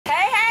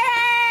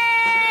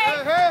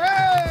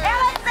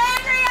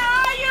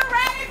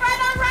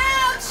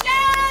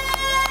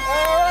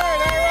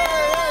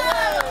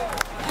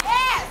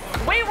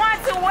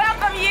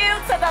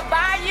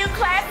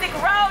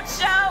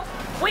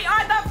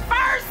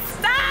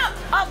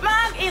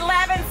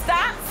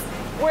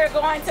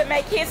going to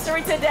make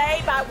history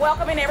today by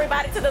welcoming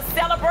everybody to the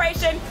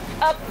celebration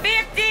of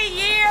 50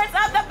 years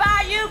of the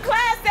Bayou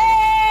Classic!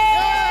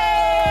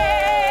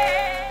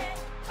 Yay!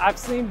 I've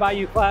seen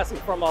Bayou Classic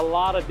from a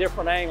lot of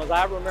different angles.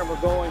 I remember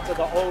going to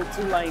the old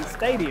two-lane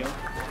stadium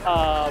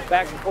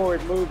back before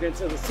it moved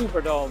into the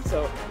Superdome.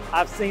 So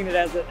I've seen it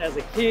as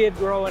a kid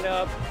growing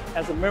up,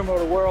 as a member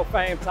of the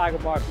world-famed Tiger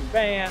Marching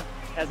Band,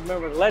 as a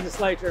member of the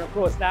legislature, and of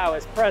course now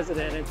as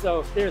president. And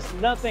so there's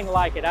nothing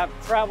like it. I've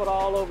traveled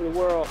all over the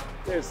world.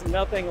 There's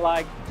nothing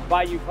like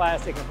Bayou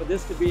Classic. And for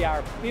this to be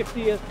our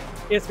 50th,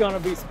 it's going to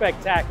be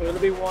spectacular. It'll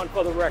be one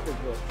for the record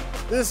book.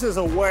 This is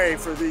a way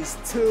for these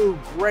two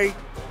great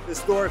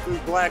historically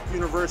black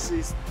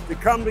universities to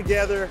come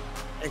together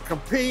and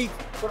compete,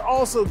 but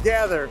also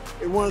gather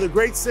in one of the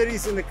great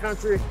cities in the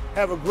country,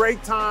 have a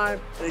great time,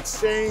 and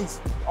exchange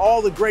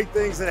all the great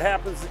things that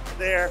happens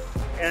there.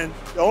 And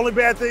the only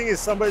bad thing is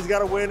somebody's got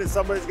to win and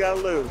somebody's got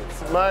to lose.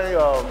 My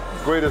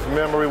greatest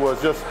memory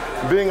was just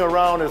being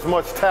around as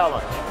much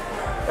talent.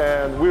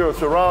 And we were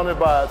surrounded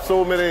by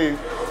so many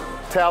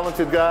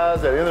talented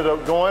guys that ended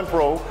up going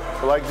pro,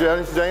 like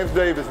James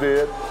Davis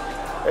did,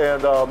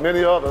 and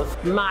many others.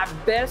 My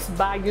best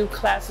Bayou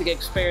Classic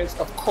experience,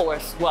 of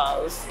course,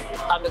 was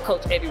under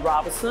Coach Eddie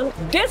Robinson.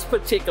 This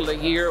particular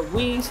year,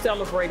 we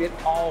celebrated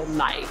all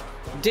night.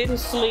 Didn't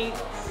sleep.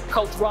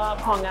 Coach Rob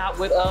hung out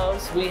with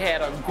us. We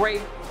had a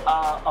great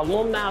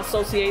alumni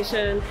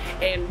association,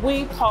 and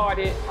we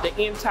partied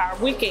the entire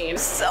weekend.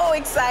 So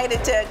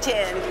excited to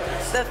attend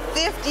the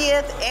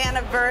 50th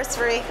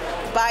anniversary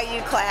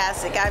Bayou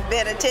Classic. I've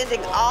been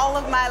attending all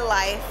of my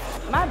life.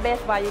 My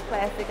best Bayou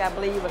Classic, I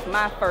believe, was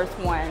my first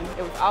one.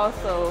 It was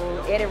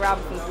also Eddie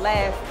Robinson's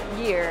last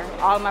year.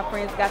 All of my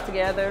friends got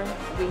together.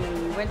 We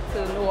went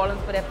to New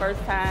Orleans for that first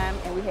time,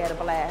 and we had a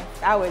blast.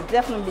 I would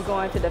definitely be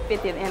going to the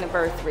 50th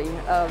anniversary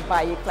of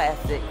Bayou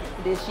Classic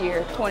this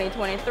year,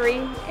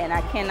 2023, and I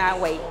cannot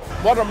wait.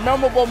 What a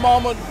memorable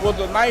moment was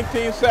the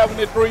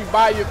 1973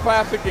 Bayou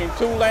Classic in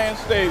Tulane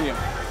Stadium.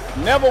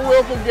 Never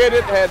will forget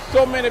it. Had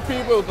so many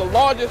people. It was the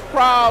largest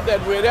crowd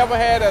that we had ever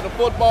had at a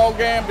football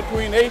game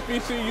between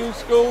HBCU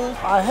schools.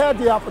 I had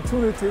the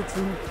opportunity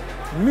to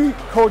meet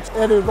Coach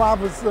Eddie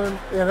Robinson,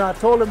 and I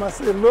told him, I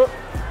said, look,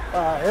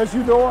 as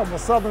you know, I'm a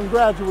Southern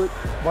graduate,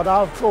 but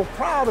I'm so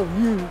proud of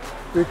you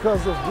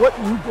because of what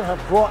you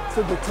have brought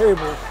to the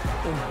table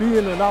and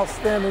being an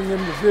outstanding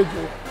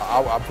individual.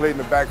 I played in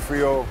the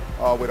backfield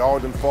with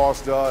Alden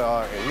Foster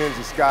and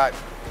Lindsey Scott,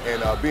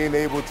 and being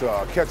able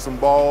to catch some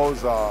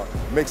balls,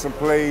 make some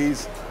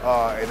plays,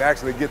 and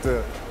actually get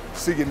to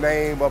see your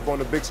name up on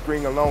the big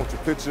screen along with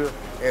your picture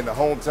and the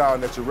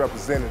hometown that you're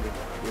representing.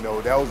 You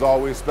know, that was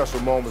always special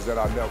moments that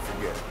I'll never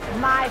forget.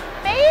 My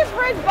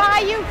favorite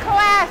Bayou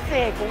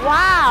Classic,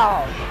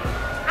 wow.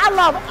 I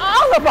love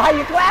all the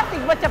Bayou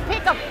Classics, but to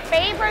pick a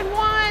favorite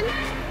one,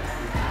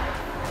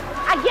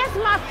 I guess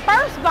my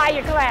first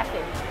Bayou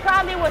Classic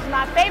probably was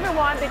my favorite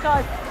one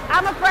because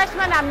I'm a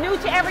freshman, I'm new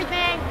to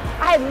everything.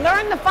 I had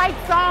learned the fight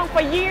song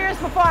for years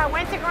before I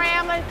went to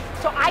Grambling,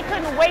 so I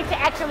couldn't wait to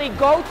actually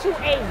go to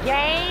a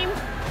game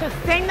to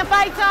sing the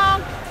fight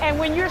song. And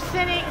when you're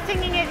singing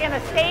it in a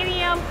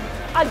stadium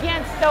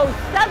against those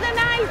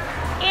Southerners,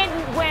 it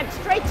went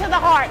straight to the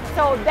heart.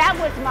 So that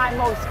was my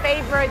most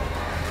favorite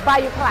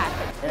Bayou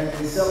Classic. As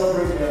we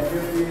celebrate their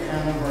 50th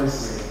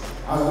anniversary,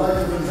 I would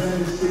like to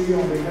present this to you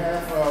on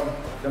behalf of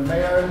the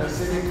mayor, the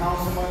city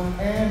councilman,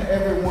 and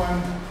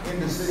everyone in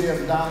the city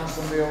of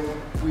Donaldsonville.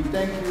 We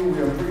thank you,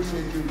 we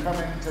appreciate you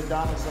coming to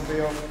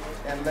Donaldsonville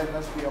and letting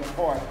us be a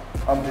part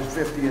of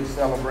this 50th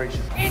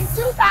celebration. In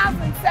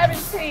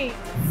 2017,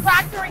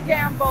 Procter &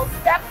 Gamble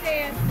stepped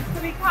in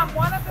to become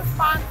one of the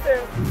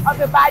sponsors of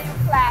the Bayou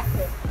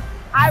Classic.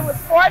 I was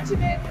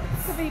fortunate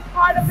to be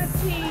part of the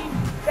team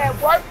that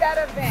worked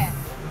that event.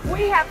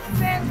 We have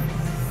since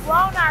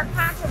grown our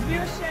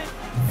contribution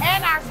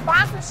and our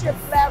sponsorship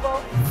level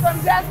from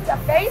just the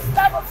base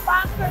level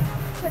sponsor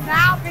to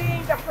now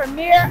being the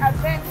premier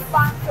event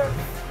sponsor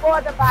for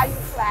the Bayou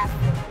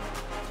Classic.